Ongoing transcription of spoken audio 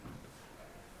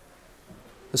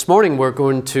This morning we're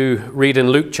going to read in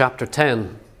Luke chapter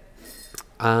 10,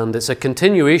 and it's a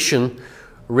continuation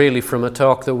really from a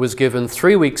talk that was given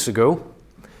 3 weeks ago,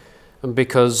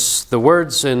 because the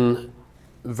words in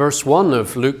verse 1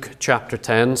 of Luke chapter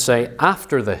 10 say,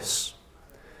 "After this."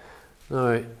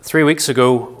 Now, 3 weeks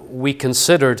ago we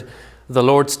considered the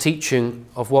Lord's teaching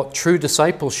of what true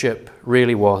discipleship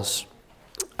really was,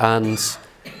 and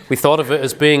we thought of it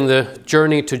as being the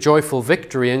journey to joyful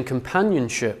victory and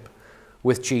companionship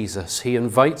with Jesus. He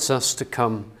invites us to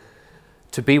come,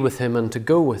 to be with Him and to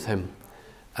go with Him,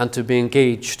 and to be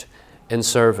engaged in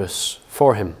service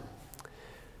for Him.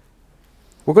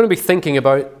 We're going to be thinking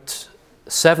about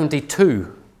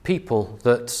 72 people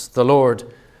that the Lord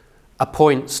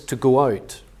appoints to go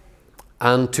out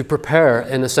and to prepare,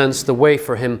 in a sense, the way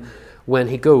for Him when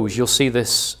He goes. You'll see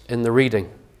this in the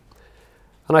reading.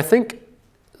 And I think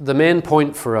the main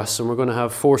point for us, and we're going to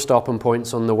have 4 stopping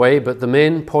points on the way, but the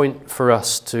main point for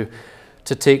us to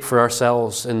take for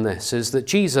ourselves in this is that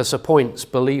Jesus appoints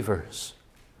believers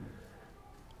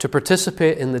to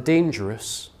participate in the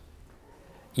dangerous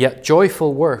yet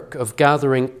joyful work of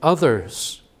gathering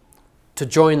others to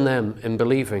join them in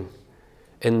believing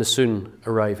in the soon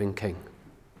arriving King.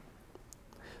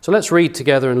 So let's read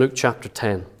together in Luke chapter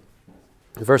 10,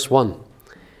 verse 1.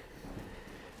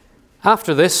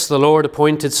 "After this, the Lord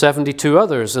appointed 72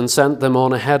 others and sent them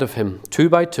on ahead of Him, 2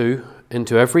 by 2,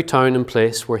 into every town and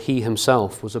place where He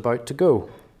Himself was about to go.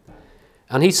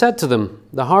 And He said to them,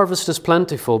 'The harvest is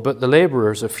plentiful, but the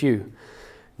laborers are few.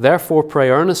 Therefore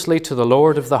pray earnestly to the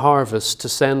Lord of the harvest to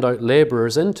send out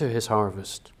laborers into His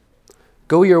harvest.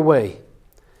 Go your way.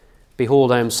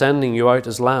 Behold, I am sending you out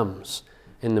as lambs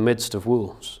in the midst of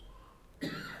wolves.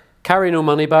 Carry no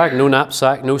money bag, no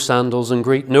knapsack, no sandals, and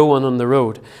greet no one on the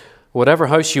road. Whatever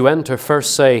house you enter,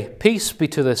 first say, Peace be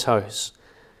to this house.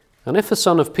 And if the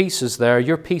Son of Peace is there,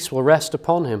 your peace will rest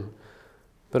upon him.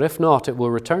 But if not, it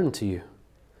will return to you.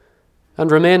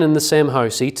 And remain in the same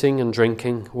house, eating and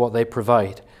drinking what they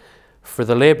provide, for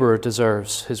the laborer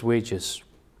deserves his wages.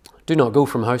 Do not go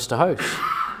from house to house.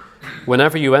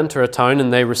 Whenever you enter a town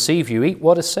and they receive you, eat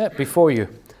what is set before you.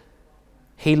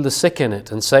 Heal the sick in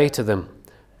it and say to them,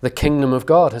 The kingdom of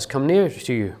God has come near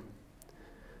to you.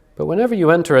 But whenever you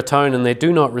enter a town and they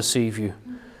do not receive you,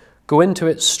 go into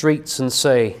its streets and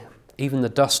say, Even the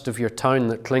dust of your town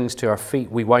that clings to our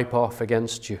feet we wipe off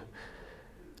against you.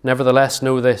 Nevertheless,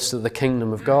 know this, that the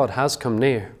kingdom of God has come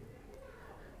near.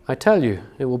 I tell you,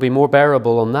 it will be more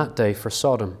bearable on that day for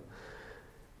Sodom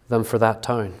than for that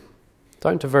town.'"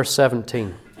 Down to verse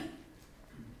 17.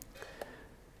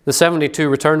 "The 72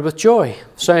 returned with joy,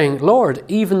 saying, Lord,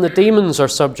 even the demons are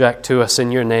subject to us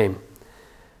in your name.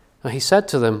 And He said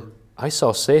to them, I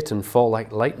saw Satan fall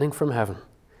like lightning from heaven.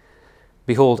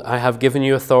 Behold, I have given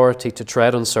you authority to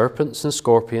tread on serpents and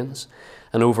scorpions,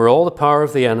 and over all the power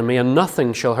of the enemy, and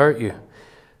nothing shall hurt you.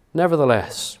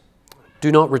 Nevertheless,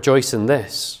 do not rejoice in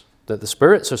this, that the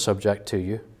spirits are subject to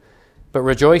you, but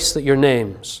rejoice that your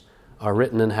names are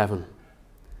written in heaven.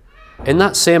 In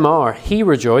that same hour he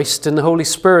rejoiced in the Holy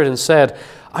Spirit and said,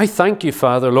 I thank you,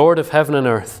 Father, Lord of heaven and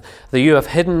earth, that you have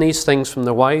hidden these things from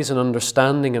the wise and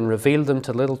understanding and revealed them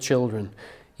to little children.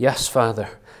 Yes,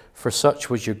 Father, for such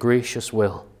was your gracious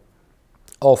will.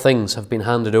 All things have been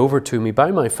handed over to me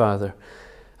by my Father,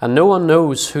 and no one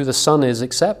knows who the Son is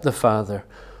except the Father,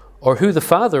 or who the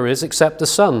Father is except the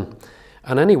Son,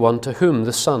 and anyone to whom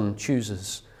the Son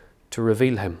chooses to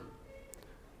reveal him.'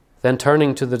 Then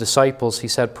turning to the disciples, He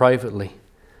said privately,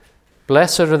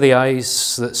 Blessed are the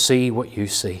eyes that see what you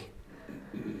see.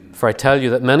 For I tell you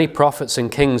that many prophets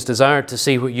and kings desired to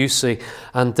see what you see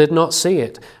and did not see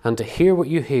it, and to hear what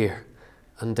you hear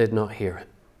and did not hear it."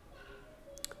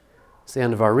 It's the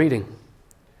end of our reading.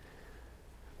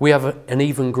 We have an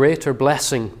even greater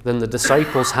blessing than the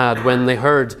disciples had when they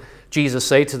heard Jesus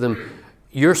say to them,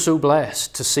 You're so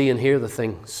blessed to see and hear the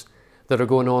things that are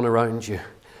going on around you.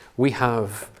 We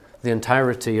have the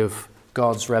entirety of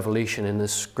God's revelation in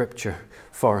this scripture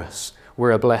for us.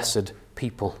 We're a blessed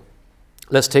people.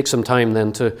 Let's take some time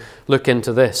then to look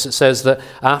into this. It says that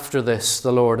after this,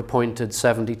 the Lord appointed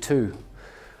 72.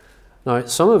 Now,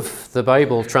 some of the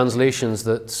Bible translations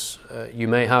that you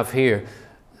may have here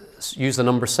use the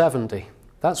number 70.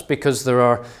 That's because there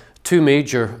are 2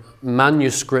 major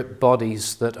manuscript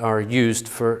bodies that are used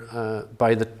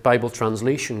by the Bible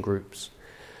translation groups.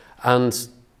 And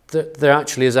there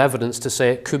actually is evidence to say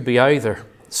it could be either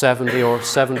 70 or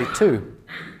 72.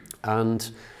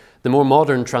 And the more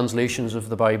modern translations of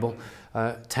the Bible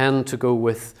tend to go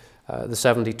with the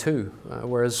 72,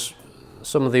 whereas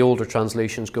some of the older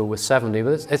translations go with 70.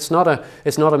 But it's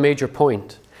not a major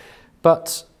point.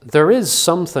 But there is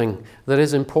something that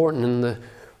is important in the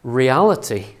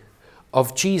reality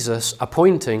of Jesus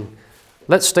appointing,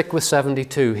 let's stick with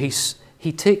 72.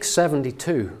 He takes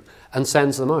 72 and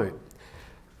sends them out.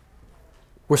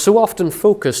 We're so often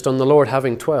focused on the Lord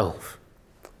having 12,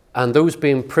 and those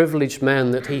being privileged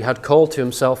men that he had called to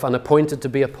himself and appointed to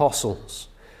be apostles.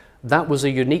 That was a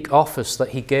unique office that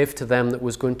he gave to them that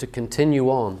was going to continue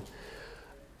on,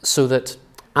 so that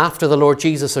after the Lord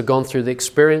Jesus had gone through the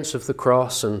experience of the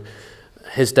cross and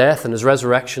his death and his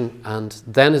resurrection and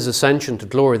then his ascension to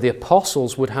glory, the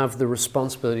apostles would have the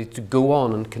responsibility to go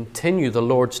on and continue the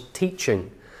Lord's teaching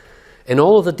in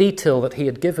all of the detail that he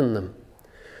had given them,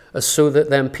 so that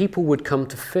then people would come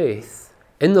to faith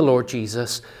in the Lord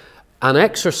Jesus and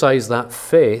exercise that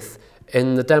faith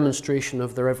in the demonstration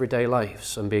of their everyday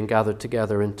lives and being gathered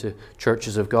together into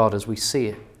churches of God as we see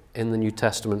it in the New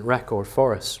Testament record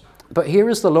for us. But here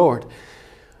is the Lord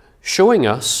showing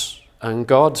us, and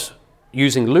God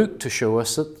using Luke to show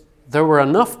us, that there were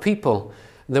enough people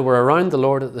that were around the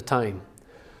Lord at the time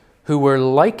who were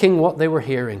liking what they were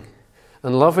hearing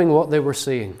and loving what they were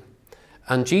seeing.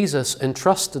 And Jesus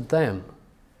entrusted them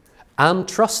and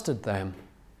trusted them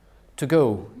to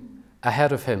go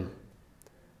ahead of him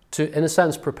to, in a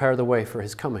sense, prepare the way for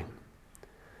his coming.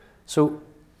 So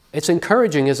it's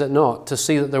encouraging, is it not, to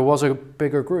see that there was a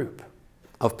bigger group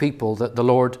of people that the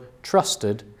Lord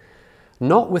trusted,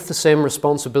 not with the same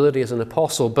responsibility as an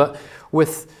apostle, but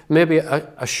with maybe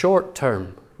a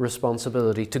short-term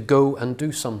responsibility to go and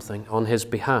do something on his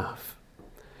behalf.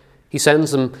 He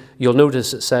sends them, you'll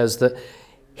notice it says that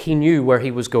he knew where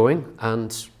he was going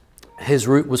and his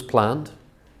route was planned.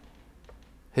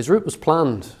 His route was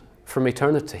planned from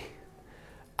eternity,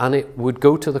 and it would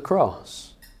go to the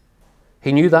cross.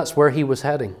 He knew that's where he was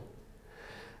heading.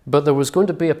 But there was going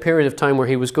to be a period of time where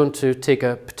he was going to take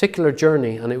a particular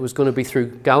journey, and it was going to be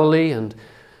through Galilee, and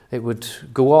it would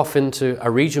go off into a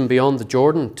region beyond the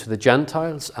Jordan to the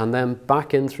Gentiles, and then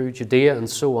back in through Judea and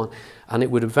so on. And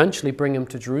it would eventually bring him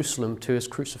to Jerusalem to his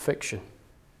crucifixion.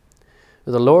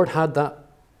 The Lord had that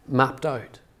mapped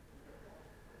out.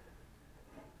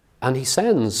 And he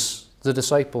sends the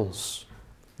disciples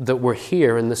that were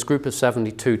here in this group of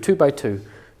 72, 2 by 2,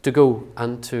 to go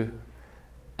and to,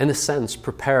 in a sense,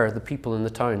 prepare the people in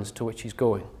the towns to which he's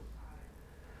going.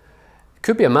 It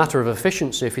could be a matter of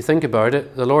efficiency if you think about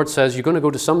it. The Lord says you're going to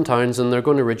go to some towns and they're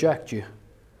going to reject you.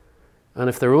 And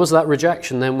if there was that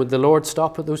rejection, then would the Lord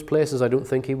stop at those places? I don't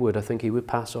think he would. I think he would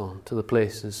pass on to the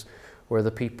places where the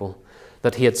people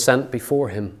that he had sent before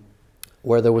him,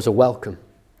 where there was a welcome.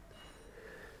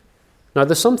 Now,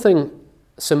 there's something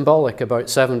symbolic about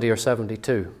 70 or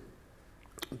 72,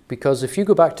 because if you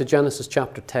go back to Genesis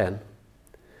chapter 10,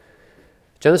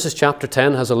 Genesis chapter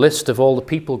 10 has a list of all the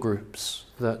people groups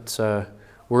that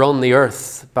were on the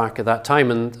earth back at that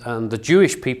time, and the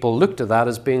Jewish people looked at that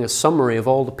as being a summary of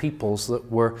all the peoples that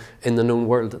were in the known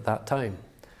world at that time.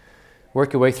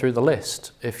 Work your way through the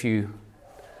list. If you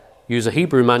use a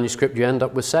Hebrew manuscript, you end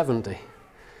up with 70.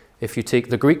 If you take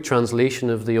the Greek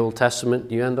translation of the Old Testament,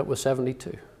 you end up with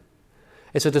 72.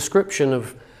 It's a description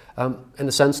of, in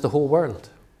a sense, the whole world.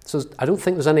 So I don't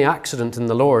think there's any accident in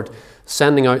the Lord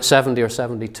sending out 70 or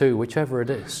 72, whichever it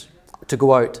is, to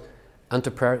go out and to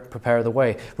prepare the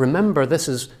way. Remember, this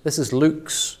is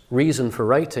Luke's reason for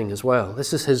writing as well.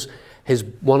 This is his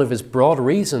one of his broad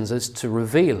reasons, is to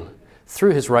reveal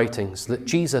through his writings that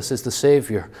Jesus is the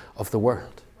Savior of the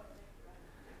world.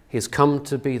 He has come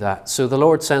to be that. So the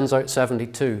Lord sends out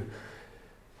 72,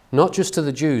 not just to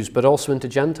the Jews, but also into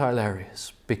Gentile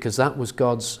areas, because that was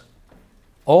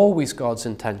always God's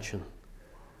intention,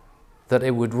 that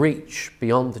it would reach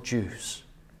beyond the Jews,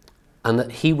 and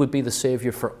that he would be the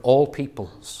Savior for all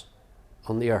peoples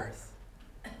on the earth.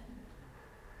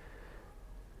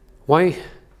 Why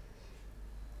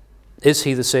is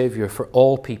he the Savior for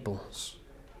all peoples,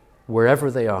 wherever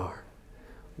they are,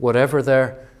 whatever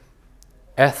their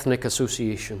ethnic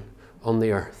association on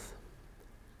the earth?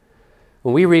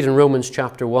 When we read in Romans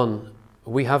chapter 1,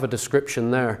 we have a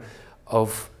description there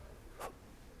of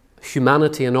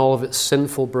humanity and all of its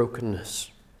sinful brokenness.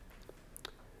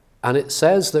 And it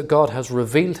says that God has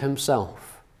revealed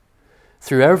himself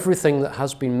through everything that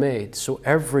has been made, so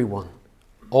everyone,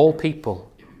 all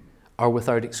people, are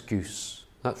without excuse.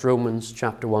 That's Romans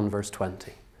chapter 1, verse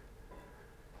 20.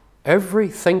 Every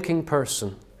thinking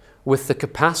person with the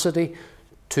capacity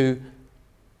to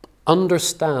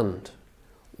understand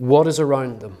what is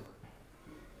around them,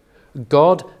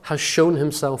 God has shown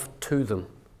himself to them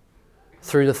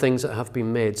through the things that have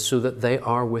been made, so that they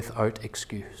are without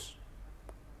excuse.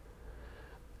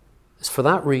 It's for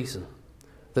that reason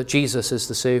that Jesus is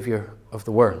the Savior of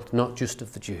the world, not just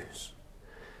of the Jews.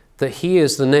 That he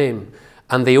is the name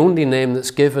and the only name that's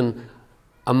given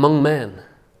among men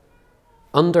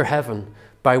under heaven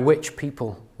by which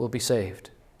people will be saved,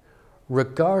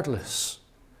 regardless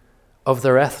of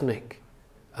their ethnic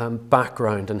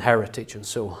background and heritage and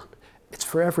so on. It's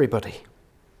for everybody.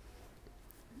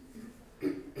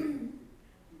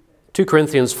 2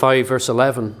 Corinthians 5 verse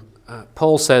 11,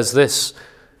 Paul says this,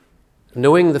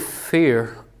 knowing the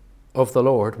fear of the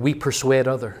Lord, we persuade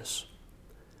others.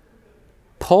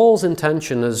 Paul's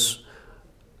intention as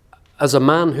a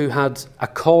man who had a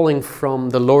calling from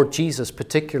the Lord Jesus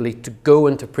particularly to go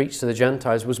and to preach to the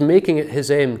Gentiles, was making it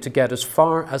his aim to get as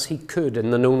far as he could in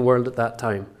the known world at that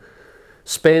time.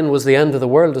 Spain was the end of the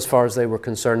world as far as they were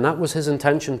concerned. That was his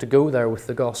intention, to go there with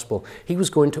the gospel. He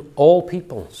was going to all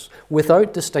peoples,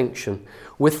 without distinction,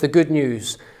 with the good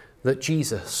news that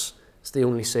Jesus is the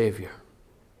only Saviour.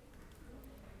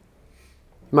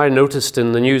 You might have noticed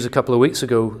in the news a couple of weeks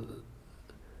ago,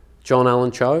 John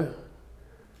Allen Chow,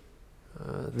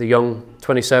 the young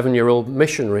 27-year-old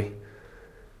missionary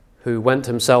who went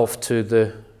himself to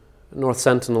the North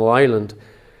Sentinel Island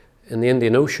in the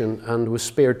Indian Ocean and was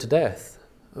speared to death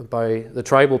by the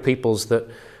tribal peoples that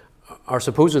are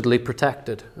supposedly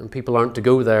protected, and people aren't to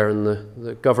go there, and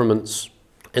the governments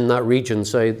in that region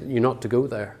say you're not to go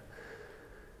there.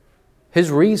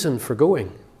 His reason for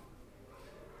going,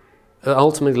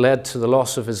 ultimately led to the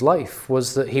loss of his life,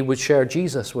 was that he would share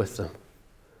Jesus with them.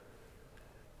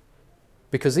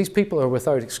 Because these people are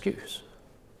without excuse.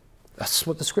 That's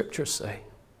what the scriptures say.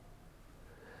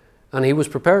 And he was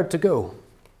prepared to go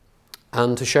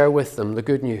and to share with them the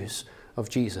good news of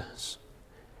Jesus.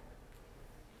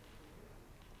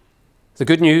 The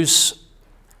good news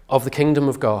of the kingdom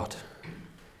of God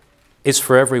is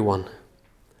for everyone.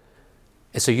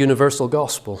 It's a universal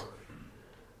gospel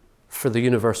for the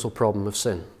universal problem of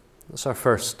sin. That's our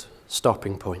first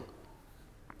stopping point.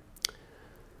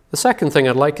 The second thing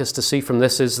I'd like us to see from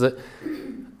this is that,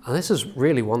 and this is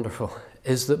really wonderful,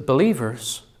 is that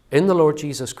believers in the Lord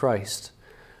Jesus Christ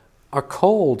are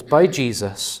called by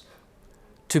Jesus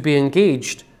to be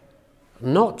engaged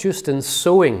not just in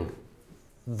sowing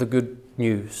the good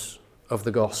news of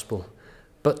the gospel,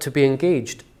 but to be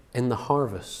engaged in the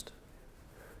harvest.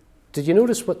 Did you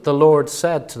notice what the Lord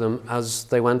said to them as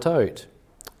they went out?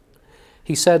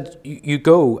 He said, you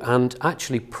go and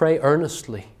actually pray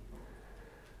earnestly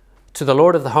to the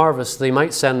Lord of the harvest. They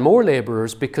might send more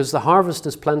laborers, because the harvest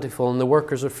is plentiful and the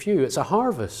workers are few. It's a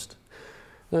harvest.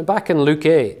 Now, back in Luke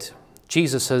 8,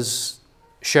 Jesus has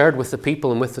shared with the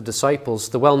people and with the disciples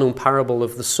the well-known parable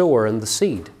of the sower and the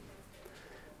seed.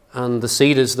 And the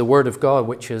seed is the word of God,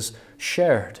 which is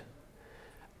shared.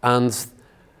 And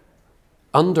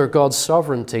under God's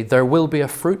sovereignty, there will be a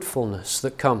fruitfulness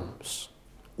that comes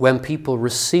when people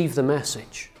receive the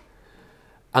message.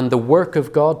 And the work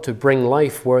of God to bring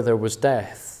life where there was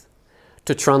death,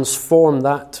 to transform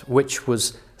that which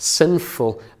was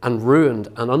sinful and ruined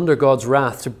and under God's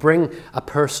wrath, to bring a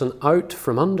person out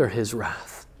from under his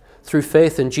wrath through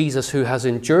faith in Jesus, who has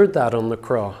endured that on the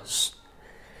cross,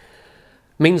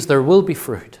 means there will be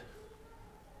fruit.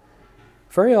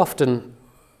 Very often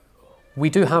we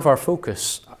do have our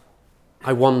focus,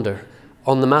 I wonder,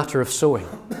 on the matter of sowing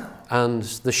and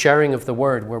the sharing of the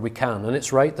word where we can, and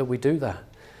it's right that we do that.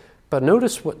 But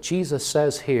notice what Jesus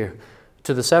says here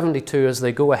to the 72 as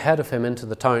they go ahead of him into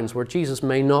the towns where Jesus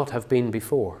may not have been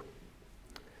before.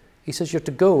 He says, you're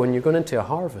to go and you're going into a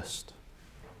harvest.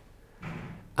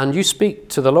 And you speak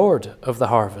to the Lord of the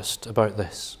harvest about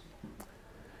this.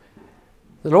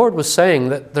 The Lord was saying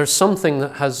that there's something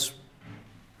that has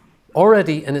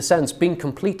already, in a sense, been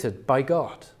completed by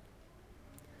God.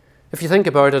 If you think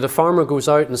about it, a farmer goes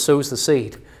out and sows the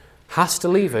seed, has to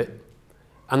leave it,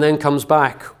 and then comes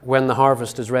back when the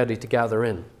harvest is ready to gather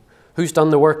in. Who's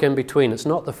done the work in between? It's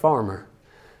not the farmer,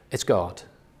 it's God.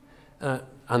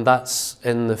 And that's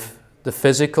in the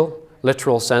physical,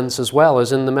 literal sense, as well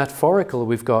as in the metaphorical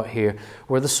we've got here,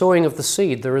 where the sowing of the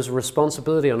seed, there is a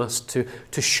responsibility on us to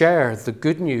share the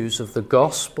good news of the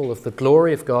gospel, of the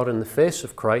glory of God in the face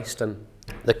of Christ and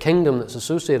the kingdom that's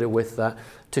associated with that,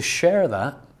 to share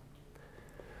that.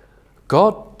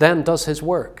 God then does his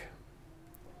work.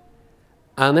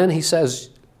 And then he says,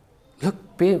 look,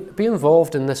 be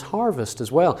involved in this harvest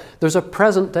as well. There's a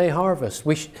present day harvest.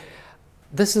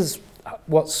 This is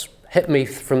what's hit me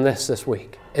from this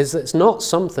week, is that it's not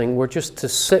something we're just to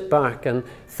sit back and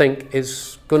think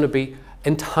is going to be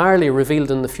entirely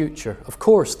revealed in the future. Of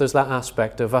course, there's that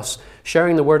aspect of us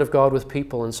sharing the word of God with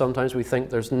people, and sometimes we think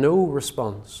there's no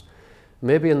response.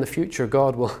 Maybe in the future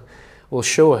God will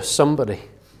show us somebody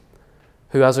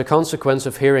who, as a consequence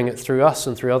of hearing it through us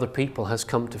and through other people, has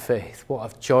come to faith.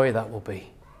 What a joy that will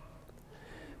be.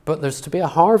 but there's to be a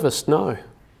harvest now.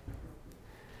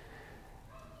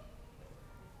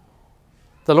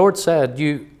 The Lord said,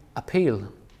 you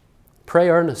appeal, pray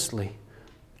earnestly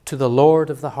to the Lord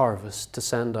of the harvest to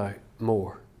send out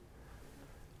more,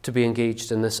 to be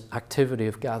engaged in this activity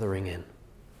of gathering in.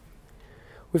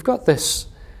 We've got this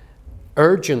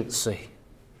urgency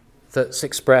that's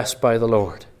expressed by the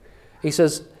Lord. He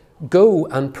says, go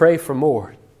and pray for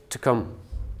more to come,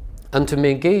 and to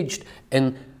be engaged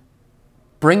in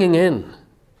bringing in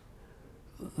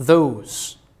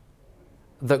those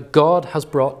that God has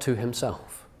brought to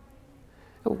himself.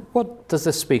 What does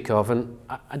this speak of? And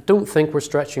I don't think we're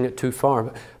stretching it too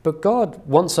far, but God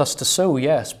wants us to sow,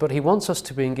 yes, but he wants us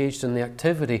to be engaged in the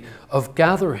activity of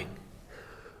gathering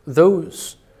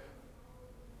those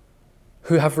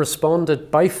who have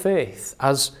responded by faith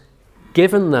as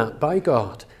given that by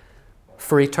God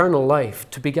for eternal life,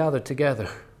 to be gathered together,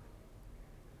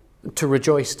 to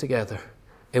rejoice together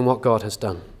in what God has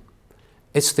done.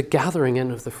 It's the gathering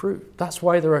in of the fruit. That's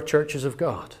why there are churches of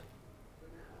God.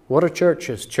 What are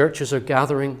churches? Churches are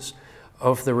gatherings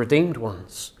of the redeemed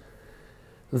ones,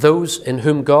 those in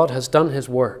whom God has done his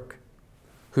work,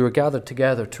 who are gathered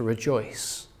together to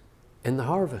rejoice in the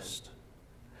harvest.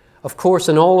 Of course,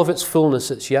 in all of its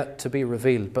fullness, it's yet to be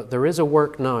revealed, but there is a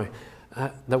work now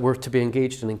that we're to be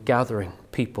engaged in gathering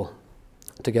people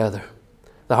together.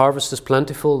 The harvest is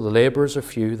plentiful, the labourers are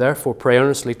few. Therefore, pray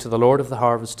earnestly to the Lord of the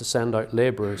harvest to send out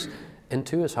labourers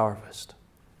into his harvest.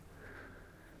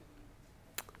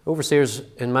 Overseers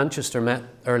in Manchester met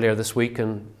earlier this week,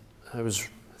 and I was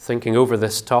thinking over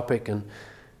this topic, and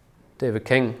David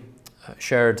King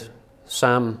shared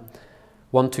Psalm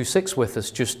 126 with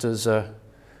us just as an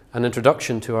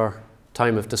introduction to our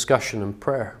time of discussion and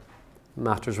prayer,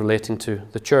 matters relating to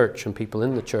the church and people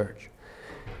in the church.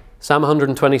 Psalm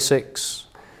 126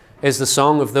 is the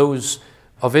song of those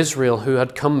of Israel who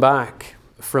had come back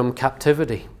from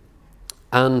captivity.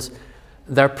 And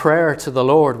their prayer to the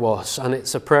Lord was, and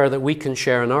it's a prayer that we can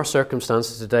share in our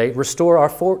circumstances today, restore our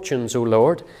fortunes, O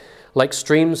Lord, like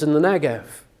streams in the Negev.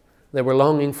 They were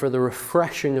longing for the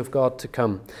refreshing of God to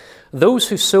come. Those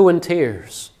who sow in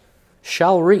tears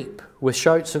shall reap with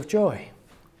shouts of joy.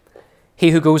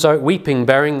 He who goes out weeping,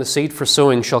 bearing the seed for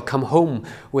sowing, shall come home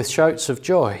with shouts of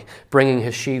joy, bringing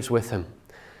his sheaves with him.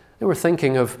 They were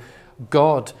thinking of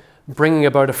God bringing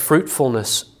about a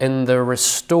fruitfulness in their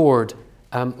restored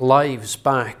lives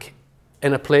back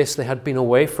in a place they had been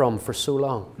away from for so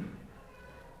long.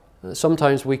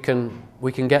 Sometimes we can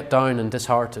get down and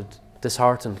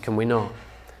disheartened, can we not?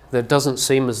 That it doesn't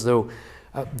seem as though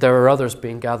there are others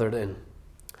being gathered in.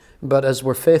 But as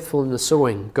we're faithful in the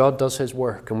sowing, God does his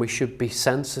work, and we should be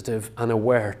sensitive and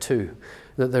aware too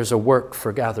that there's a work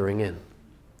for gathering in.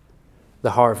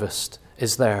 The harvest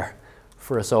is there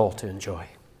for us all to enjoy.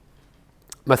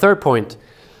 My third point,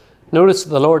 notice that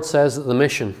the Lord says that the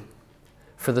mission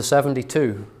for the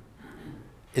 72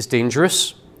 is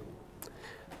dangerous.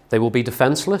 They will be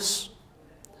defenseless.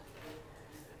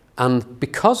 And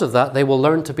because of that, they will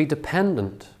learn to be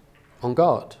dependent on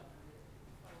God.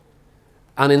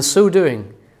 And in so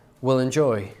doing, will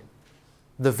enjoy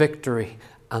the victory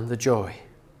and the joy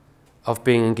of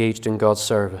being engaged in God's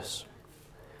service.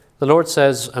 The Lord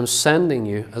says, I'm sending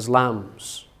you as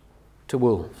lambs to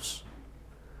wolves.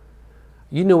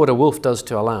 You know what a wolf does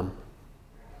to a lamb.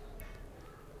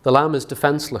 The lamb is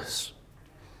defenseless.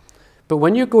 But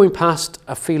when you're going past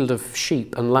a field of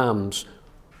sheep and lambs,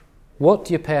 what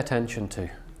do you pay attention to?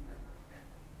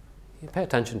 You pay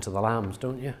attention to the lambs,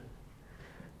 don't you?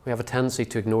 We have a tendency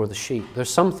to ignore the sheep. There's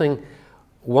something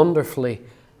wonderfully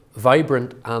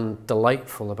vibrant and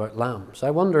delightful about lambs.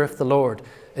 I wonder if the Lord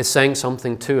is saying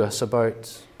something to us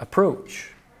about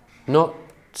approach, not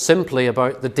simply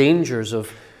about the dangers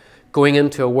of going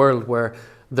into a world where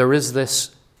there is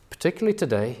this, particularly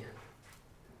today,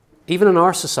 even in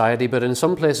our society, but in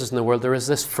some places in the world, there is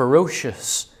this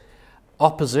ferocious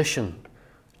opposition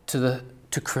to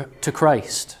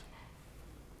Christ.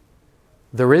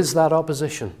 There is that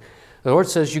opposition. The Lord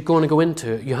says you're going to go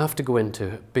into it. You have to go into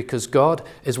it because God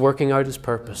is working out his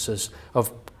purposes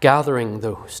of gathering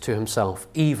those to himself,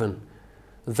 even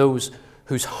those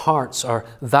whose hearts are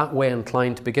that way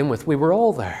inclined to begin with. We were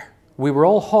all there. We were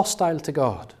all hostile to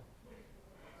God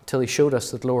until he showed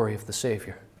us the glory of the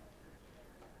Savior.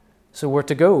 So we're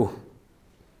to go.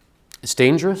 It's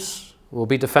dangerous. We'll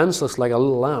be defenseless like a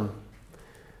little lamb.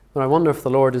 But I wonder if the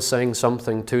Lord is saying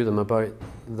something to them about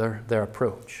their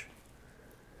approach.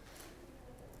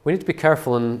 We need to be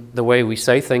careful in the way we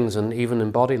say things and even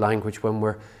in body language when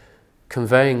we're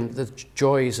conveying the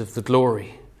joys of the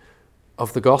glory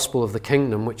of the gospel of the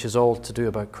kingdom, which is all to do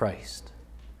about Christ.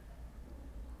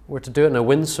 We're to do it in a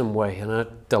winsome way, in a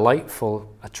delightful,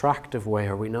 attractive way,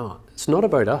 are we not? It's not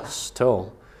about us at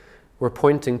all. We're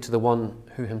pointing to the one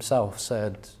who himself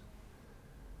said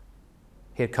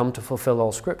he had come to fulfill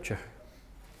all Scripture.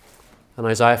 In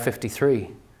Isaiah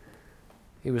 53,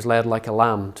 he was led like a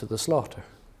lamb to the slaughter.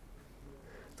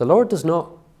 The Lord does not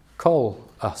call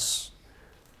us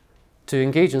to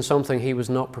engage in something he was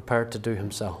not prepared to do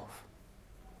himself.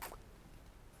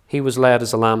 He was led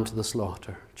as a lamb to the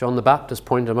slaughter. John the Baptist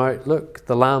pointed him out, look,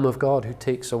 the Lamb of God who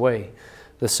takes away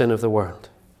the sin of the world.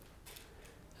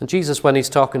 And Jesus, when he's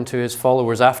talking to his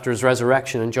followers after his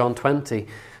resurrection in John 20,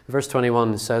 verse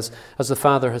 21, says, as the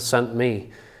Father has sent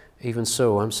me, even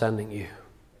so I'm sending you.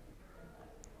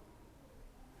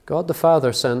 God the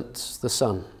Father sent the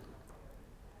Son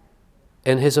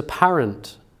in his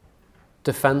apparent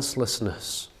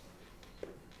defenselessness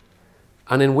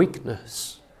and in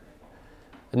weakness,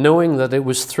 knowing that it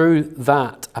was through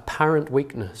that apparent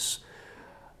weakness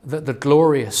that the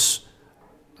glorious,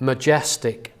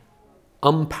 majestic,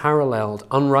 unparalleled,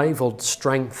 unrivaled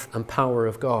strength and power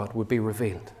of God would be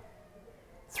revealed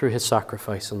through his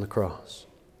sacrifice on the cross.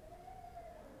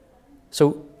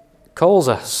 So, calls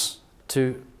us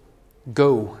to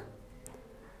go,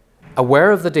 aware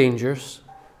of the dangers.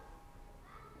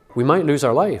 We might lose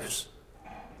our lives.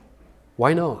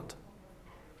 Why not?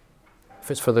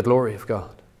 If it's for the glory of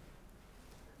God.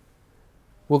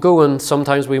 We'll go, and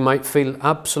sometimes we might feel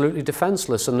absolutely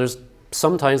defenseless, and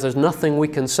sometimes there's nothing we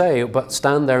can say but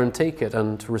stand there and take it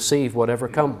and receive whatever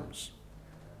comes.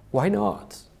 Why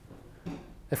not?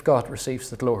 If God receives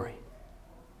the glory.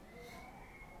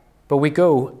 But we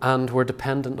go and we're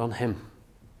dependent on him.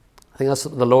 I think that's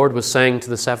what the Lord was saying to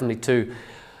the 72.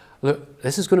 Look,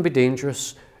 this is going to be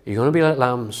dangerous. You're going to be like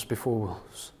lambs before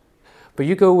wolves. But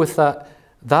you go with that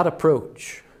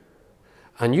approach,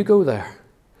 and you go there,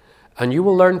 and you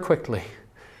will learn quickly.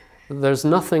 There's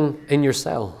nothing in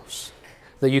yourselves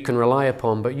that you can rely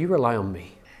upon, but you rely on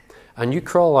me. And you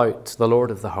crawl out to the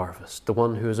Lord of the harvest, the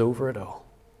one who is over it all.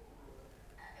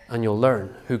 And you'll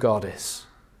learn who God is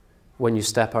when you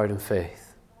step out in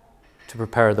faith to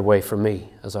prepare the way for me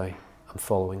as I am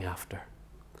following after.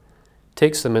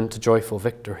 Takes them into joyful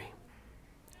victory.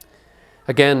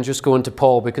 Again, just going to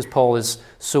Paul, because Paul is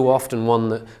so often one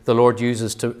that the Lord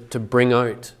uses to bring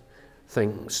out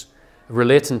things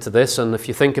relating to this. And if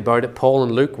you think about it, Paul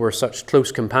and Luke were such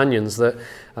close companions that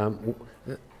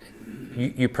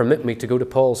you permit me to go to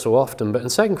Paul so often. But in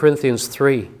 2 Corinthians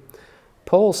 3,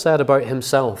 Paul said about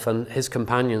himself and his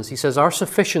companions, he says, our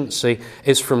sufficiency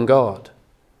is from God.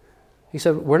 He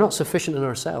said, we're not sufficient in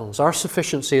ourselves. Our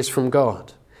sufficiency is from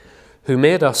God, who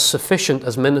made us sufficient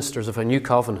as ministers of a new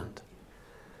covenant.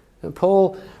 And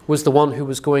Paul was the one who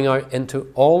was going out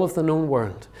into all of the known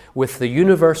world with the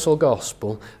universal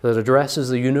gospel that addresses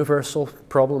the universal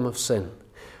problem of sin,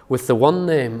 with the one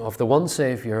name of the one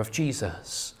Savior of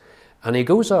Jesus. And he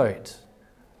goes out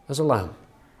as a lamb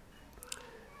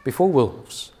before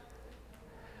wolves.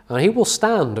 And he will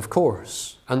stand, of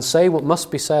course, and say what must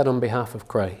be said on behalf of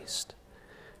Christ.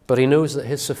 But he knows that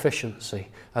his sufficiency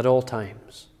at all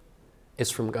times is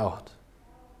from God,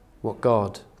 what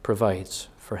God provides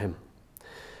for him.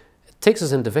 It takes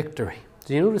us into victory.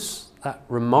 Do you notice that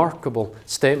remarkable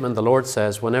statement the Lord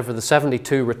says whenever the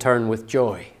 72 return with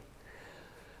joy?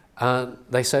 And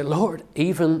they say, Lord,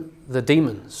 even the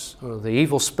demons or the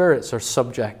evil spirits are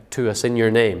subject to us in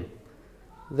your name.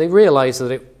 They realize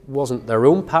that it wasn't their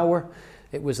own power,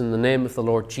 it was in the name of the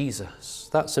Lord Jesus.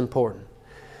 That's important.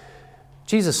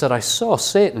 Jesus said, I saw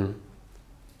Satan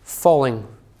falling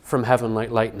from heaven like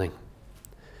lightning.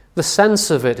 The sense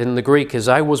of it in the Greek is,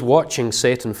 I was watching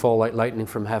Satan fall like lightning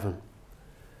from heaven.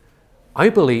 I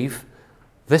believe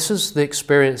this is the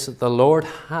experience that the Lord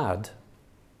had.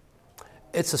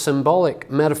 It's a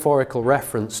symbolic, metaphorical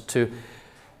reference to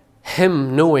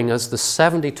him knowing as the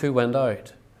 72 went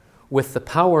out with the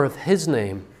power of his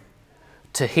name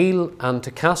to heal and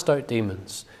to cast out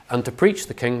demons and to preach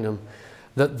the kingdom,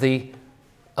 that the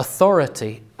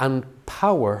authority and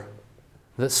power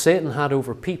that Satan had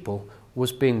over people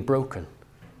was being broken.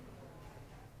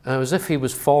 And it was as if he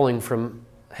was falling from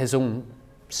his own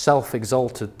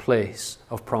self-exalted place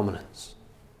of prominence.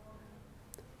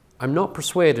 I'm not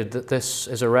persuaded that this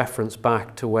is a reference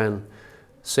back to when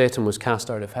Satan was cast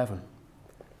out of heaven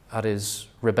at his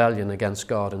rebellion against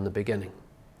God in the beginning.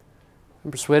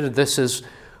 I'm persuaded this is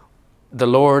the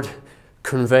Lord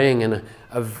conveying in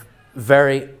a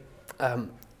very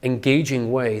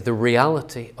engaging way the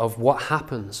reality of what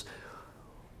happens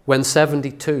when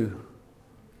 72,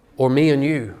 or me and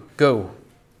you, go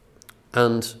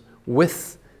and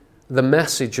with the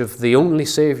message of the only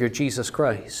Savior, Jesus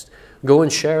Christ, Go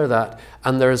and share that.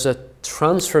 And there's a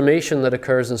transformation that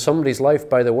occurs in somebody's life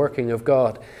by the working of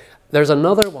God. There's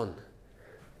another one.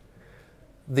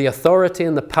 The authority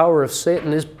and the power of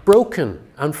Satan is broken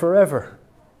and forever.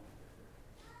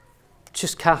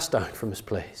 Just cast down from his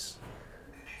place.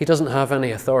 He doesn't have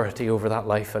any authority over that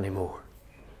life anymore.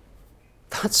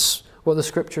 That's what the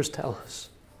Scriptures tell us.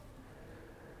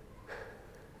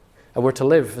 And we're to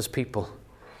live as people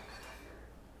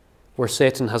where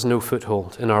Satan has no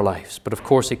foothold in our lives. But of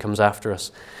course he comes after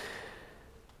us.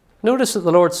 Notice that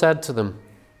the Lord said to them,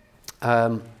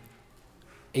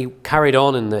 he carried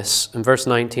on in this. In verse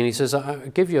 19, he says, I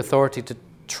give you authority to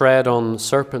tread on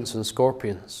serpents and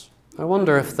scorpions. I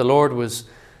wonder if the Lord was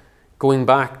going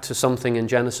back to something in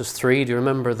Genesis 3. Do you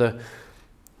remember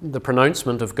the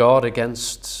pronouncement of God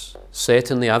against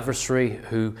Satan, the adversary,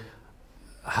 who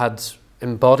had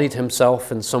embodied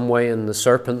himself in some way in the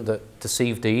serpent that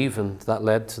deceived Eve, and that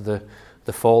led to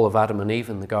the fall of Adam and Eve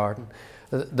in the garden?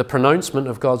 The pronouncement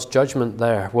of God's judgment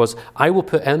there was, I will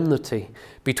put enmity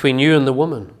between you and the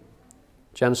woman,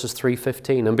 Genesis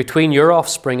 3:15, and between your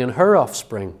offspring and her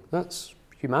offspring. That's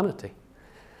humanity.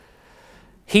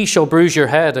 He shall bruise your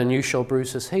head and you shall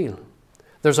bruise his heel.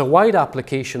 There's a wide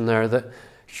application there that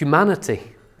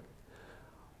humanity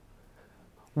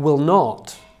will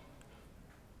not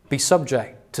be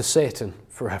subject to Satan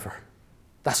forever.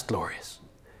 That's glorious.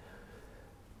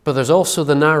 But there's also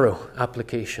the narrow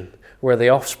application where the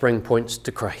offspring points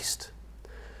to Christ,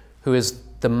 who is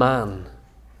the man,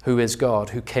 who is God,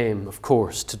 who came, of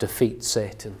course, to defeat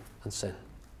Satan and sin.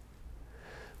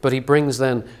 But he brings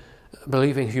then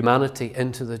believing humanity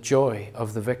into the joy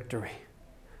of the victory,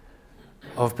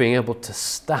 of being able to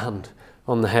stand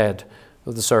on the head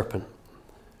of the serpent.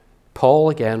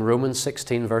 Paul, again, Romans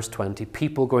 16, verse 20,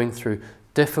 people going through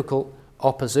difficult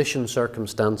opposition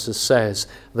circumstances, says,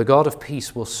 the God of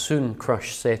peace will soon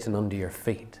crush Satan under your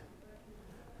feet.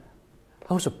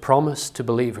 That was a promise to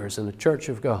believers in the church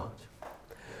of God.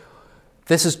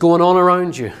 This is going on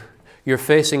around you. You're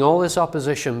facing all this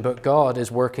opposition, but God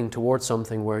is working towards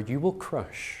something where you will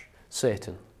crush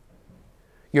Satan.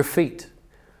 Your feet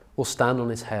will stand on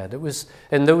his head. It was,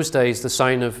 in those days, the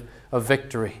sign of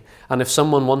victory. And if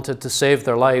someone wanted to save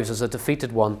their lives as a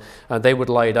defeated one, they would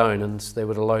lie down and they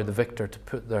would allow the victor to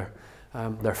put their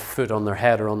foot on their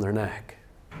head or on their neck.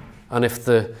 And if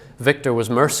the victor was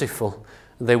merciful,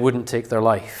 they wouldn't take their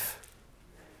life.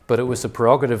 But it was the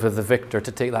prerogative of the victor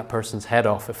to take that person's head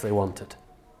off if they wanted.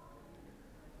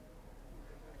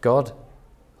 God,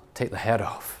 take the head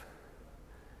off.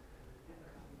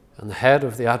 And the head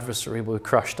of the adversary will be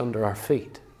crushed under our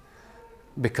feet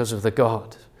because of the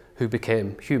God who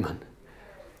became human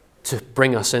to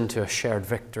bring us into a shared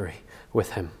victory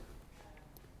with him.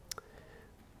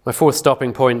 My fourth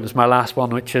stopping point is my last one,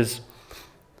 which is,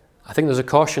 I think there's a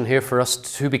caution here for us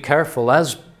to be careful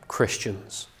as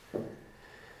Christians.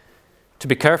 To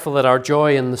be careful that our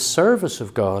joy in the service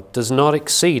of God does not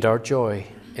exceed our joy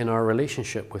in our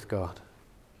relationship with God.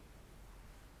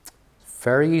 It's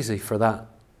very easy for that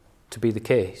to be the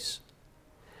case.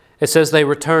 It says they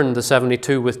returned, the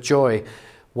 72, with joy.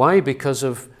 Why? Because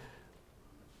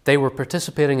they were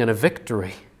participating in a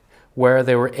victory where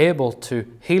they were able to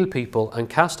heal people and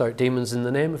cast out demons in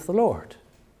the name of the Lord.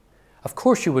 Of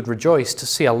course you would rejoice to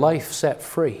see a life set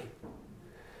free.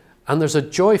 And there's a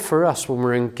joy for us when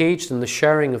we're engaged in the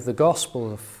sharing of the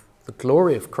gospel of the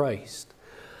glory of Christ.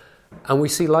 And we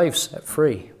see lives set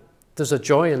free. There's a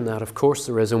joy in that, of course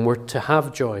there is, and we're to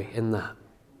have joy in that.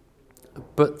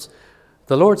 But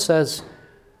the Lord says,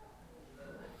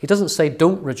 he doesn't say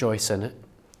don't rejoice in it.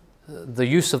 The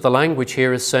use of the language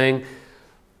here is saying,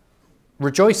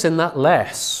 rejoice in that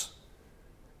less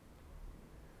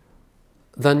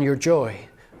than your joy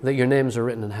that your names are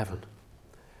written in heaven.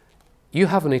 You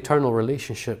have an eternal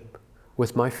relationship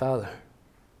with my Father,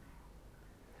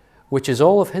 which is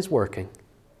all of his working,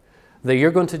 that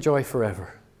you're going to enjoy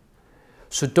forever.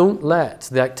 So don't let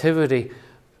the activity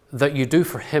that you do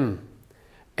for him,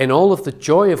 in all of the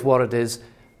joy of what it is,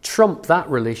 trump that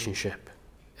relationship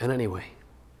in any way.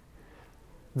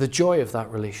 The joy of that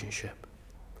relationship.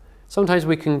 Sometimes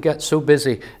we can get so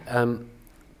busy,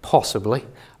 possibly,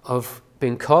 of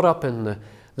being caught up in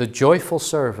the joyful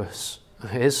service.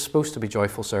 It is supposed to be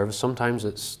joyful service. Sometimes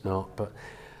it's not, but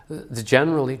the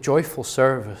generally joyful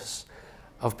service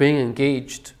of being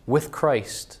engaged with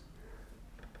Christ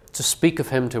to speak of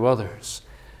him to others.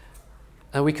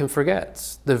 And we can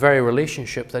forget the very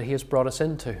relationship that he has brought us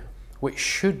into, which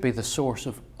should be the source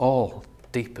of all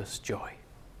deepest joy.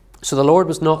 So the Lord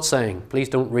was not saying, please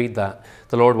don't read that,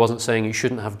 the Lord wasn't saying you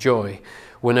shouldn't have joy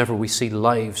whenever we see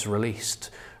lives released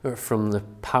from the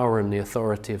power and the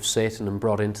authority of Satan and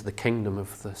brought into the kingdom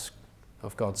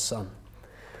of God's Son.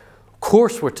 Of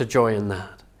course we're to joy in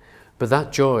that, but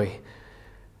that joy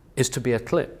is to be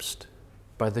eclipsed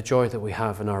by the joy that we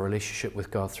have in our relationship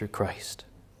with God through Christ.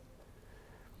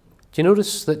 Do you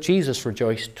notice that Jesus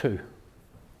rejoiced too?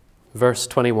 Verse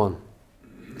 21.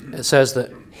 It says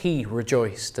that he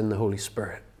rejoiced in the Holy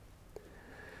Spirit.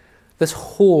 This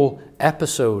whole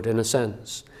episode, in a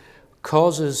sense,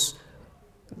 causes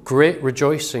great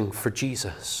rejoicing for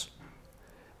Jesus.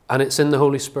 And it's in the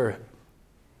Holy Spirit.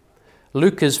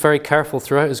 Luke is very careful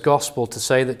throughout his gospel to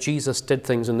say that Jesus did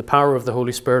things in the power of the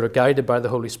Holy Spirit or guided by the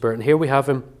Holy Spirit. And here we have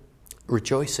him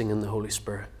rejoicing in the Holy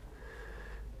Spirit.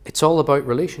 It's all about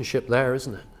relationship there,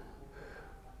 isn't it?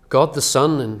 God the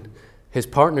Son and his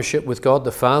partnership with God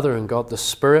the Father and God the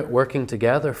Spirit working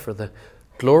together for the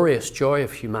glorious joy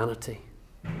of humanity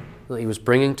that he was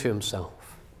bringing to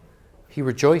himself. He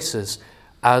rejoices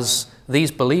as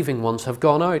these believing ones have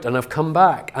gone out and have come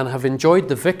back and have enjoyed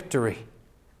the victory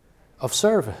of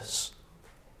service.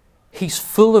 He's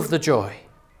full of the joy.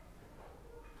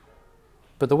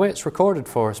 But the way it's recorded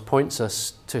for us points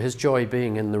us to his joy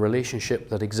being in the relationship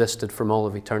that existed from all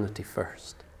of eternity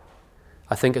first.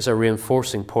 I think it's a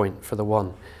reinforcing point for the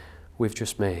one we've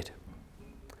just made.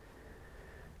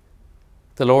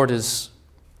 The Lord is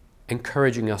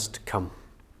encouraging us to come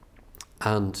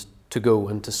and to go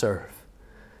and to serve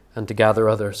and to gather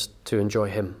others to enjoy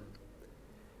him.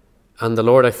 And the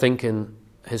Lord, I think, in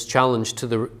his challenge to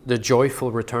the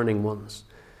joyful returning ones,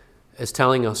 is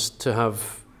telling us to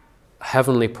have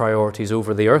heavenly priorities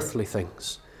over the earthly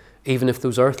things, even if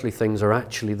those earthly things are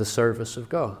actually the service of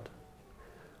God.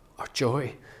 Our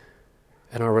joy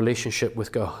in our relationship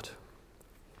with God.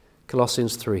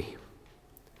 Colossians 3.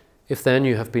 If then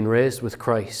you have been raised with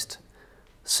Christ,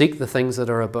 seek the things that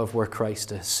are above where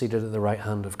Christ is, seated at the right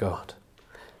hand of God.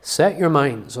 Set your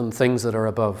minds on things that are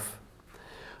above,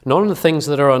 not on the things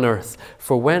that are on earth.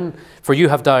 For you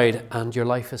have died, and your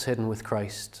life is hidden with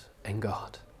Christ in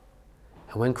God.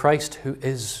 And when Christ, who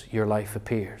is your life,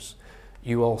 appears,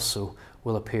 you also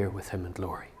will appear with him in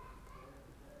glory.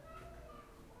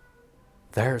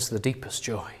 There's the deepest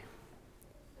joy,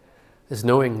 is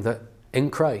knowing that in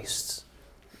Christ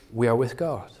we are with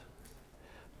God.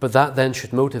 But that then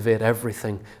should motivate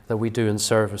everything that we do in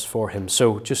service for him.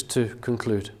 So just to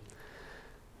conclude,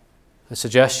 a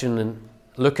suggestion in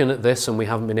looking at this, and we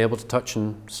haven't been able to touch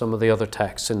on some of the other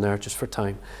texts in there just for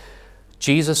time.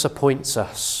 Jesus appoints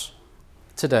us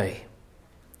today,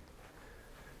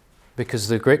 because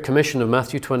the Great Commission of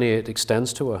Matthew 28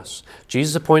 extends to us.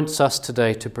 Jesus appoints us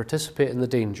today to participate in the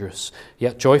dangerous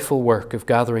yet joyful work of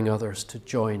gathering others to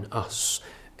join us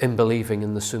in believing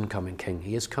in the soon coming King.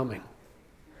 He is coming.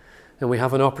 And we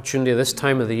have an opportunity at this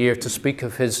time of the year to speak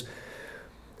of his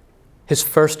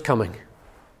first coming.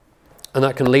 And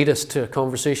that can lead us to a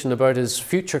conversation about his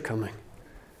future coming.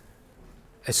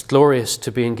 It's glorious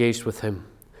to be engaged with him,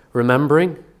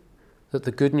 remembering that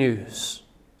the good news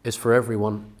is for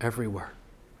everyone, everywhere,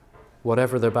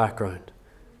 whatever their background,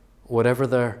 whatever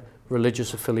their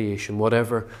religious affiliation,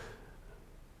 whatever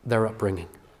their upbringing.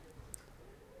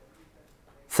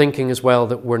 Thinking as well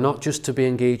that we're not just to be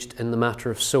engaged in the matter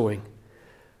of sowing,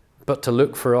 but to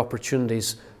look for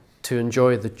opportunities to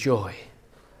enjoy the joy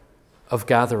of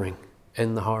gathering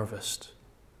in the harvest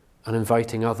and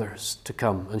inviting others to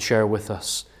come and share with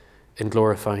us in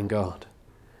glorifying God.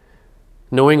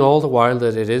 Knowing all the while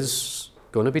that it is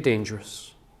going to be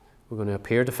dangerous. We're going to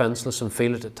appear defenseless and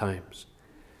feel it at times.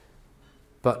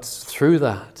 But through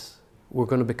that, we're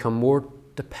going to become more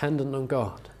dependent on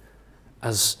God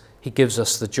as he gives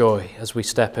us the joy as we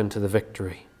step into the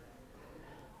victory.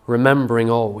 Remembering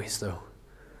always, though,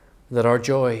 that our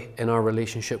joy in our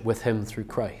relationship with him through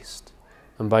Christ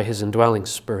and by his indwelling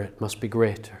Spirit must be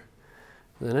greater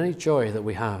than any joy that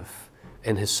we have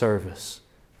in his service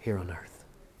here on earth.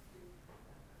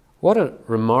 What a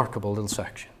remarkable little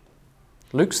section.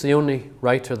 Luke's the only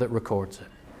writer that records it,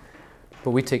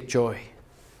 but we take joy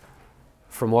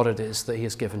from what it is that he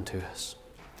has given to us.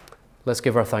 Let's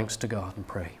give our thanks to God and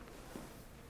pray.